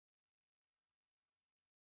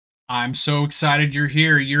I'm so excited you're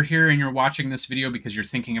here. You're here and you're watching this video because you're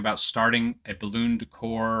thinking about starting a balloon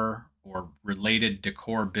decor or related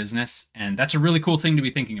decor business. And that's a really cool thing to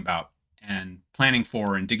be thinking about and planning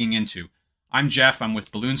for and digging into. I'm Jeff. I'm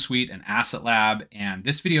with Balloon Suite and Asset Lab. And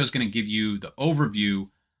this video is going to give you the overview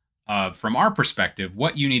of, from our perspective,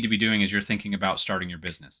 what you need to be doing as you're thinking about starting your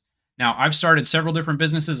business. Now, I've started several different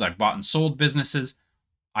businesses. I've bought and sold businesses.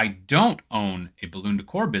 I don't own a balloon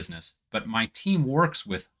decor business, but my team works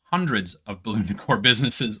with hundreds of balloon decor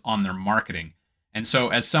businesses on their marketing. And so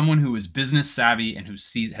as someone who is business savvy and who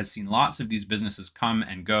has seen lots of these businesses come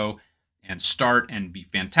and go and start and be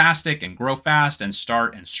fantastic and grow fast and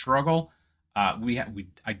start and struggle,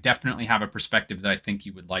 I definitely have a perspective that I think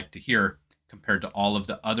you would like to hear compared to all of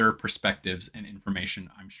the other perspectives and information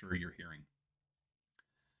I'm sure you're hearing.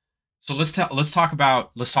 So let's talk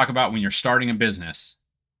about when you're starting a business.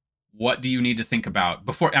 What do you need to think about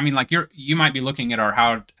before? I mean, like you might be looking at our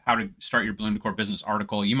how to start your balloon decor business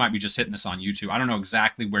article. You might be just hitting this on YouTube. I don't know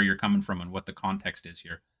exactly where you're coming from and what the context is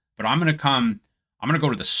here, but I'm going to go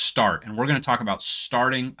to the start, and we're going to talk about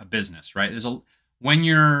starting a business, right? When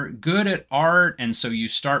you're good at art and so you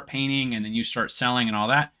start painting and then you start selling and all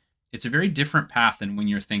that, it's a very different path than when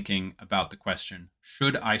you're thinking about the question,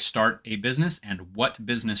 should I start a business and what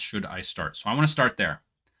business should I start? So I want to start there.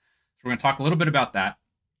 So we're going to talk a little bit about that.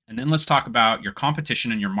 And then let's talk about your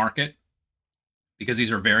competition and your market, because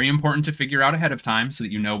these are very important to figure out ahead of time so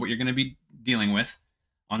that you know what you're going to be dealing with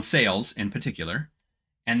on sales in particular.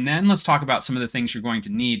 And then let's talk about some of the things you're going to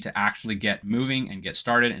need to actually get moving and get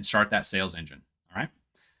started and start that sales engine. All right.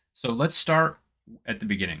 So let's start at the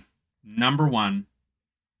beginning. Number one,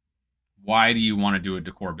 why do you want to do a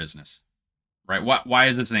decor business? Right? Why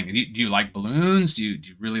is this thing? Do you like balloons? Do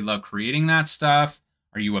you really love creating that stuff?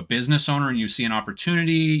 Are you a business owner and you see an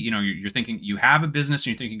opportunity? You know, you're thinking you have a business and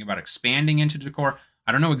you're thinking about expanding into decor.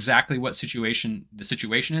 I don't know exactly what the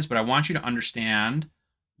situation is, but I want you to understand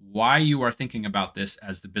why you are thinking about this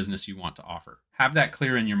as the business you want to offer. Have that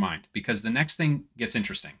clear in your mind, because the next thing gets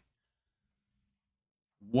interesting.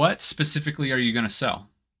 What specifically are you going to sell?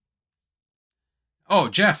 Oh,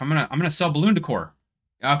 Jeff, I'm going to sell balloon decor.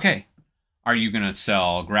 Okay. Are you going to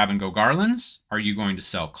sell grab-and-go garlands? Are you going to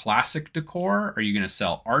sell classic decor? Are you going to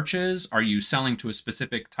sell arches? Are you selling to a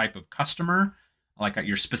specific type of customer? Like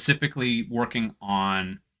you're specifically working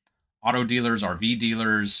on auto dealers, RV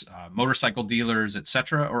dealers, motorcycle dealers,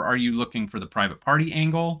 etc. Or are you looking for the private party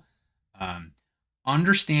angle?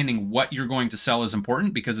 Understanding what you're going to sell is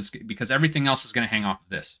important because everything else is going to hang off of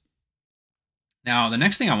this. Now, the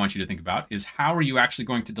next thing I want you to think about is how are you actually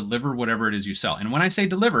going to deliver whatever it is you sell? And when I say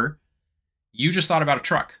deliver, you just thought about a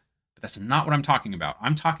truck, but that's not what I'm talking about.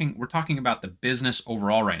 We're talking about the business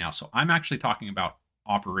overall right now. So I'm actually talking about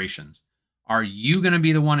operations. Are you going to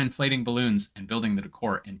be the one inflating balloons and building the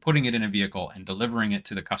decor and putting it in a vehicle and delivering it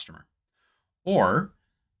to the customer? Or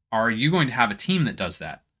are you going to have a team that does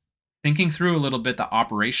that? Thinking through a little bit the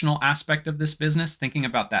operational aspect of this business, thinking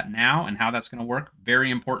about that now and how that's going to work,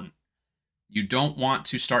 very important. You don't want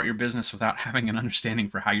to start your business without having an understanding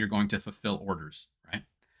for how you're going to fulfill orders, right?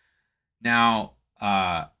 Now,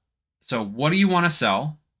 so what do you want to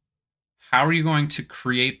sell? How are you going to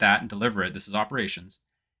create that and deliver it? This is operations.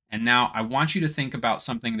 And now I want you to think about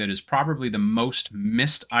something that is probably the most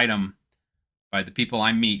missed item by the people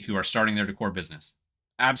I meet who are starting their decor business.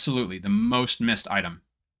 Absolutely, the most missed item,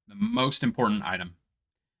 the most important item.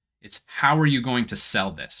 It's how are you going to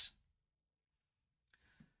sell this?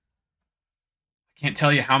 Can't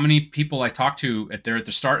tell you how many people I talk to at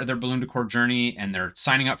the start of their balloon decor journey, and they're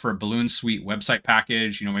signing up for a Balloon Suite website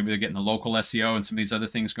package. You know, maybe they're getting the local SEO and some of these other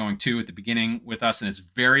things going too at the beginning with us, and it's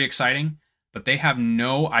very exciting, but they have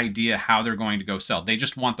no idea how they're going to go sell. They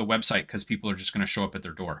just want the website because people are just going to show up at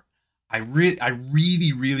their door. I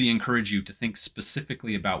really encourage you to think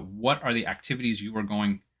specifically about what are the activities you are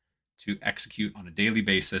going to execute on a daily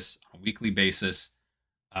basis, on a weekly basis,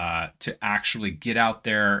 to actually get out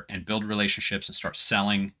there and build relationships and start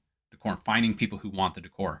selling decor and finding people who want the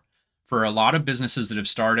decor. For a lot of businesses that have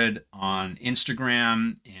started on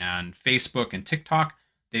Instagram and Facebook and TikTok,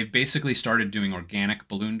 they've basically started doing organic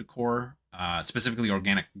balloon decor, specifically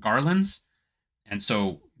organic garlands. And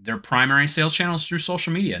so their primary sales channel is through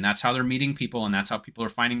social media, and that's how they're meeting people, and that's how people are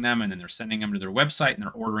finding them, and then they're sending them to their website and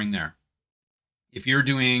they're ordering there. If you're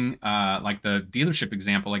doing like the dealership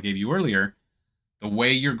example I gave you earlier, the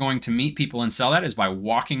way you're going to meet people and sell that is by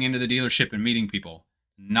walking into the dealership and meeting people,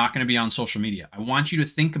 not going to be on social media. I want you to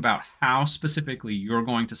think about how specifically you're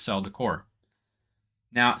going to sell decor.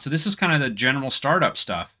 Now, so this is kind of the general startup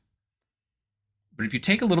stuff, But if you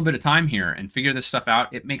take a little bit of time here and figure this stuff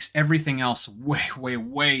out, it makes everything else way, way,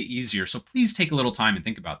 way easier. So please take a little time and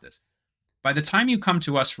think about this. By the time you come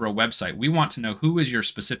to us for a website, we want to know who is your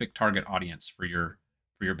specific target audience for your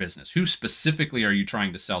business. Who specifically are you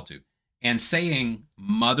trying to sell to? And saying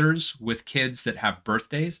mothers with kids that have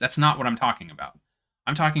birthdays, that's not what I'm talking about.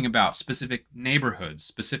 I'm talking about specific neighborhoods,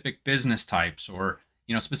 specific business types, or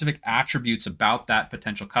specific attributes about that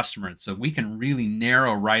potential customer, so we can really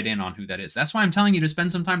narrow right in on who that is. That's why I'm telling you to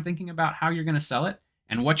spend some time thinking about how you're going to sell it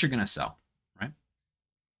and what you're going to sell, right?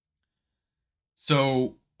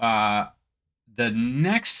 So the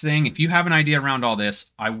next thing, if you have an idea around all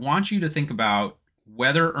this, I want you to think about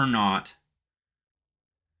whether or not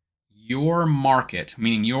your market,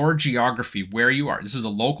 meaning your geography, where you are. This is a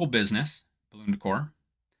local business, Balloon Decor.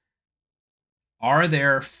 Are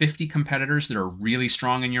there 50 competitors that are really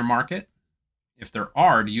strong in your market? If there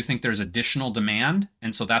are, do you think there's additional demand,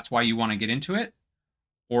 and so that's why you want to get into it?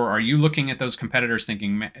 Or are you looking at those competitors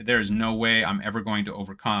thinking, there's no way I'm ever going to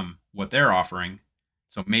overcome what they're offering,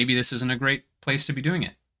 so maybe this isn't a great place to be doing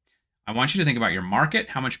it? I want you to think about your market,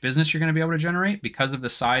 how much business you're going to be able to generate because of the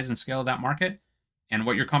size and scale of that market, and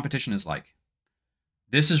what your competition is like.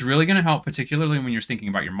 This is really going to help, particularly when you're thinking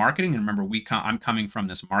about your marketing. And remember, I'm coming from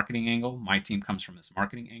this marketing angle. My team comes from this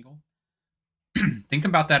marketing angle. Think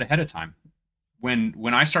about that ahead of time.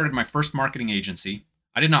 When I started my first marketing agency,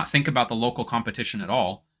 I did not think about the local competition at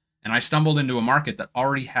all. And I stumbled into a market that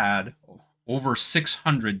already had over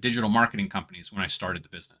 600 digital marketing companies when I started the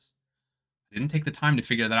business. I didn't take the time to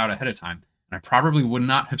figure that out ahead of time. And I probably would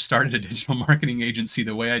not have started a digital marketing agency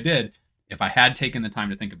the way I did if I had taken the time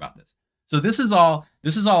to think about this. So this is all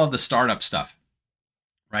of the startup stuff,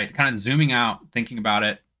 right? Kind of zooming out, thinking about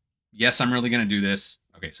it. Yes, I'm really going to do this.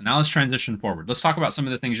 Okay, so now let's transition forward. Let's talk about some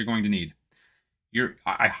of the things you're going to need.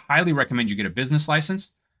 I highly recommend you get a business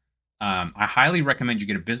license. I highly recommend you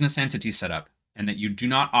get a business entity set up and that you do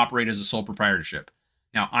not operate as a sole proprietorship.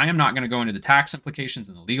 Now, I am not going to go into the tax implications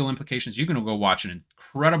and the legal implications. You can go watch an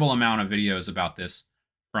incredible amount of videos about this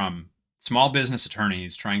from small business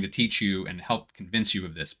attorneys trying to teach you and help convince you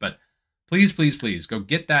of this. But please, please, please go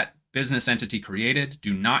get that business entity created.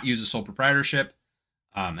 Do not use a sole proprietorship.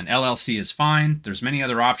 An LLC is fine. There's many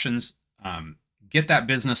other options. Get that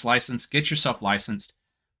business license. Get yourself licensed.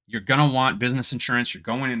 You're going to want business insurance. You're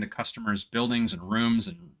going into customers' buildings and rooms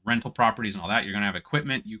and rental properties and all that. You're going to have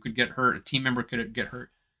equipment. You could get hurt. A team member could get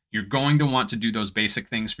hurt. You're going to want to do those basic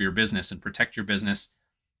things for your business and protect your business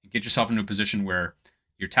and get yourself into a position where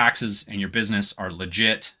your taxes and your business are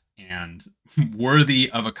legit and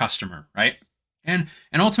worthy of a customer, right? And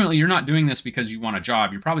ultimately, you're not doing this because you want a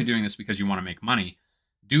job. You're probably doing this because you want to make money.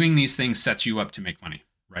 Doing these things sets you up to make money,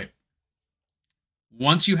 right?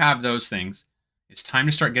 Once you have those things, it's time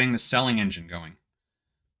to start getting the selling engine going.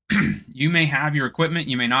 You may have your equipment.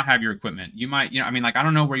 You may not have your equipment. You might, I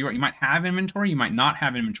don't know where you are. You might have inventory. You might not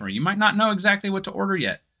have inventory. You might not know exactly what to order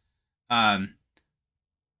yet. I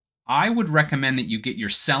would recommend that you get your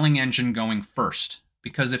selling engine going first.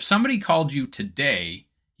 Because if somebody called you today,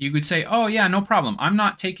 you could say, oh yeah, no problem. I'm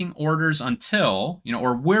not taking orders until,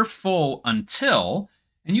 or we're full until,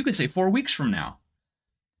 and you could say 4 weeks from now.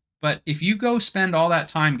 But if you go spend all that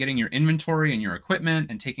time getting your inventory and your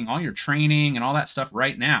equipment and taking all your training and all that stuff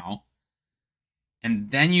right now,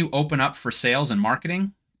 and then you open up for sales and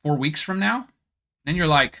marketing 4 weeks from now, then you're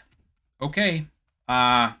like, okay,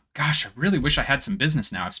 gosh, I really wish I had some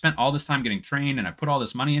business now. I've spent all this time getting trained and I put all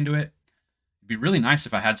this money into it. It'd be really nice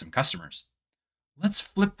if I had some customers. Let's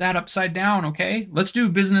flip that upside down, okay? Let's do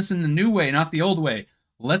business in the new way, not the old way.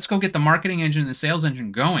 Let's go get the marketing engine and the sales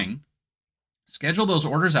engine going. Schedule those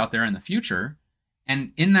orders out there in the future.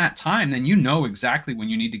 And in that time, then you know exactly when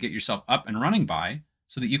you need to get yourself up and running by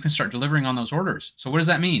so that you can start delivering on those orders. So what does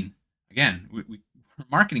that mean? Again, we're a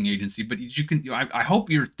marketing agency, but you can. I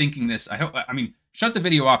hope you're thinking this. Shut the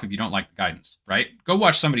video off if you don't like the guidance, right? Go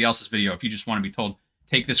watch somebody else's video if you just want to be told,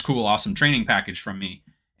 take this cool, awesome training package from me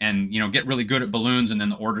and, get really good at balloons and then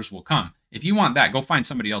the orders will come. If you want that, go find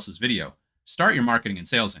somebody else's video. Start your marketing and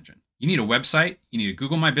sales engine. You need a website. You need a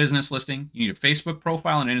Google My Business listing. You need a Facebook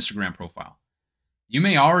profile and an Instagram profile. You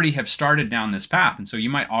may already have started down this path, and so you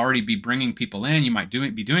might already be bringing people in. You might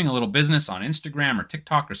be doing a little business on Instagram or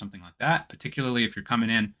TikTok or something like that, particularly if you're coming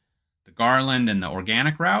in the garland and the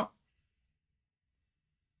organic route.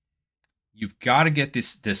 You've got to get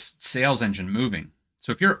this sales engine moving.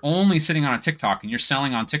 So if you're only sitting on a TikTok and you're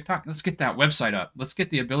selling on TikTok, let's get that website up. Let's get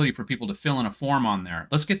the ability for people to fill in a form on there.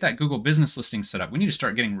 Let's get that Google business listing set up. We need to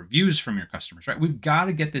start getting reviews from your customers, right? We've got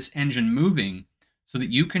to get this engine moving so that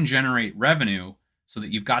you can generate revenue so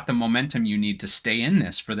that you've got the momentum you need to stay in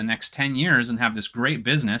this for the next 10 years and have this great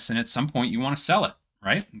business. And at some point you want to sell it,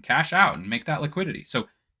 right? And cash out and make that liquidity. So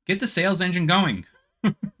get the sales engine going.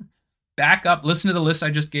 Back up, listen to the list I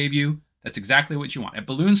just gave you. That's exactly what you want. At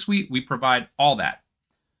Balloon Suite, we provide all that.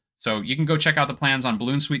 So you can go check out the plans on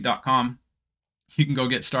balloonsuite.com. You can go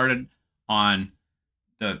get started on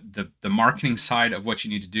the marketing side of what you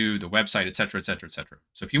need to do, the website, et cetera, et cetera, et cetera.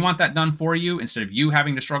 So if you want that done for you, instead of you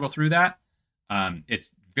having to struggle through that,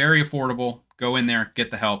 it's very affordable. Go in there, get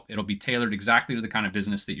the help. It'll be tailored exactly to the kind of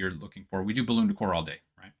business that you're looking for. We do balloon decor all day,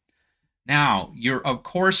 right? Now, you're of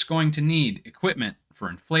course going to need equipment for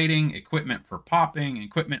inflating, equipment for popping,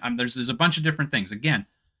 equipment. There's a bunch of different things. Again,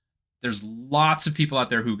 there's lots of people out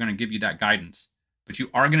there who are going to give you that guidance, but you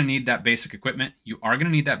are going to need that basic equipment. You are going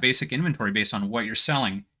to need that basic inventory based on what you're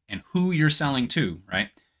selling and who you're selling to, right?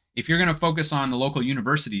 If you're going to focus on the local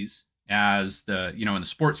universities as the, in the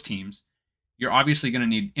sports teams, you're obviously going to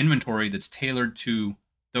need inventory that's tailored to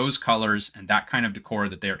those colors and that kind of decor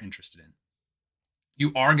that they're interested in.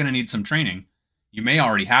 You are going to need some training. You may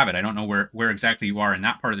already have it. I don't know where exactly you are in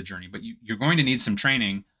that part of the journey, but you're going to need some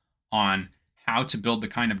training on how to build the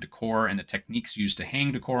kind of decor and the techniques used to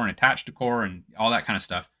hang decor and attach decor and all that kind of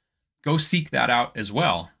stuff. Go seek that out as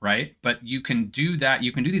well, right? But you can do that.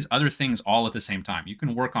 You can do these other things all at the same time. You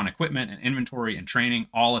can work on equipment and inventory and training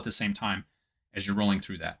all at the same time as you're rolling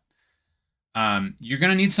through that. You're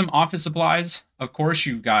going to need some office supplies. Of course,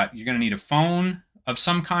 you're going to need a phone of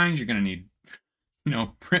some kind. You're going to need,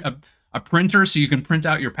 a printer so you can print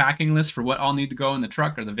out your packing list for what all need to go in the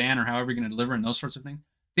truck or the van or however you're going to deliver and those sorts of things.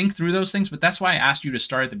 Think through those things, but that's why I asked you to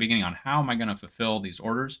start at the beginning on how am I going to fulfill these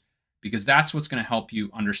orders, because that's what's going to help you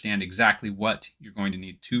understand exactly what you're going to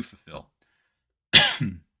need to fulfill.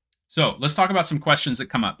 So let's talk about some questions that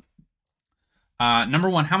come up. Number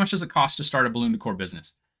one, how much does it cost to start a balloon decor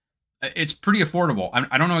business? It's pretty affordable.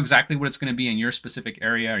 I don't know exactly what it's going to be in your specific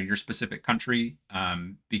area or your specific country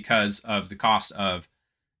because of the cost of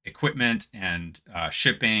equipment and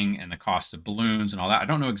shipping and the cost of balloons and all that. I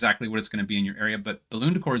don't know exactly what it's going to be in your area, but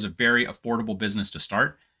balloon decor is a very affordable business to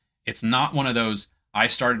start. It's not one of those I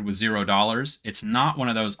started with $0. It's not one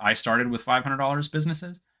of those I started with $500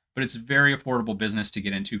 businesses, but it's a very affordable business to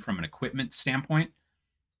get into from an equipment standpoint.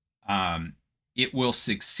 It will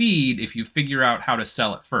succeed if you figure out how to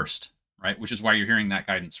sell it first, right? Which is why you're hearing that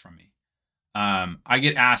guidance from me. I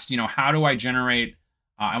get asked, how do I generate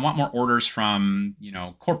I want more orders from,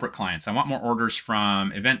 corporate clients. I want more orders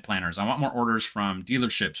from event planners. I want more orders from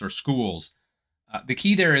dealerships or schools. The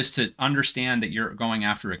key there is to understand that you're going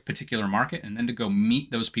after a particular market and then to go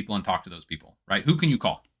meet those people and talk to those people, right? Who can you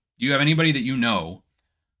call? Do you have anybody that you know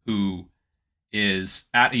who is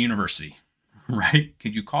at a university, right?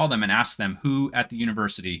 Could you call them and ask them who at the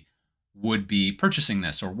university would be purchasing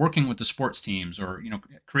this or working with the sports teams or,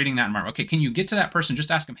 creating that environment? Okay, can you get to that person?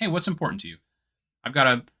 Just ask them, hey, what's important to you? I've got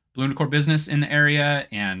a balloon decor business in the area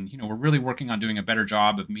and, we're really working on doing a better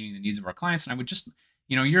job of meeting the needs of our clients. And I would just,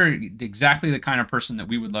 you're exactly the kind of person that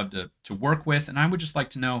we would love to work with. And I would just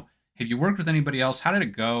like to know, have you worked with anybody else? How did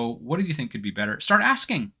it go? What do you think could be better? Start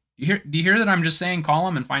asking. Do you hear that I'm just saying call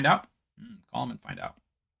them and find out? Call them and find out.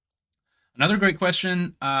 Another great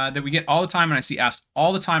question that we get all the time and I see asked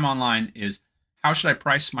all the time online is, how should I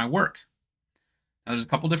price my work? Now, there's a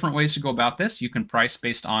couple different ways to go about this. You can price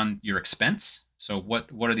based on your expense. So what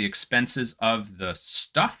are the expenses of the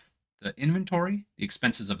stuff, the inventory, the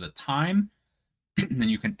expenses of the time, and then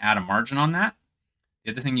you can add a margin on that.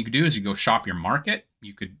 The other thing you could do is you go shop your market.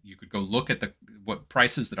 You could go look at what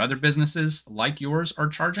prices that other businesses like yours are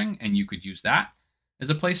charging, and you could use that as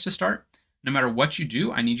a place to start. No matter what you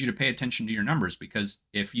do, I need you to pay attention to your numbers, because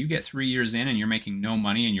if you get 3 years in and you're making no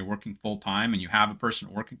money and you're working full time and you have a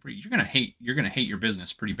person working for you, you're gonna hate your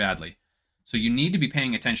business pretty badly. So you need to be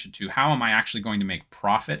paying attention to how am I actually going to make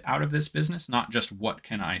profit out of this business, not just what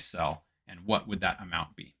can I sell and what would that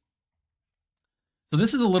amount be. So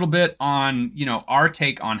this is a little bit on, our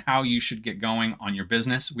take on how you should get going on your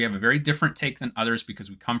business. We have a very different take than others because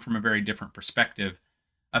we come from a very different perspective,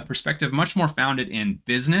 a perspective much more founded in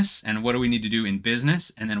business and what do we need to do in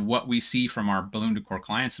business, and then what we see from our balloon decor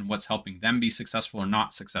clients and what's helping them be successful or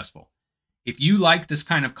not successful. If you like this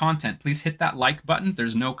kind of content, please hit that like button.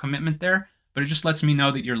 There's no commitment there, but it just lets me know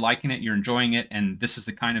that you're liking it, you're enjoying it, and this is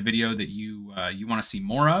the kind of video that you want to see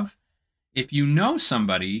more of. If you know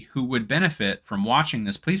somebody who would benefit from watching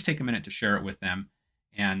this, please take a minute to share it with them.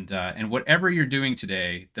 And whatever you're doing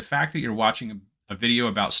today, the fact that you're watching a video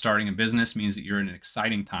about starting a business means that you're in an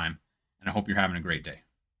exciting time, and I hope you're having a great day.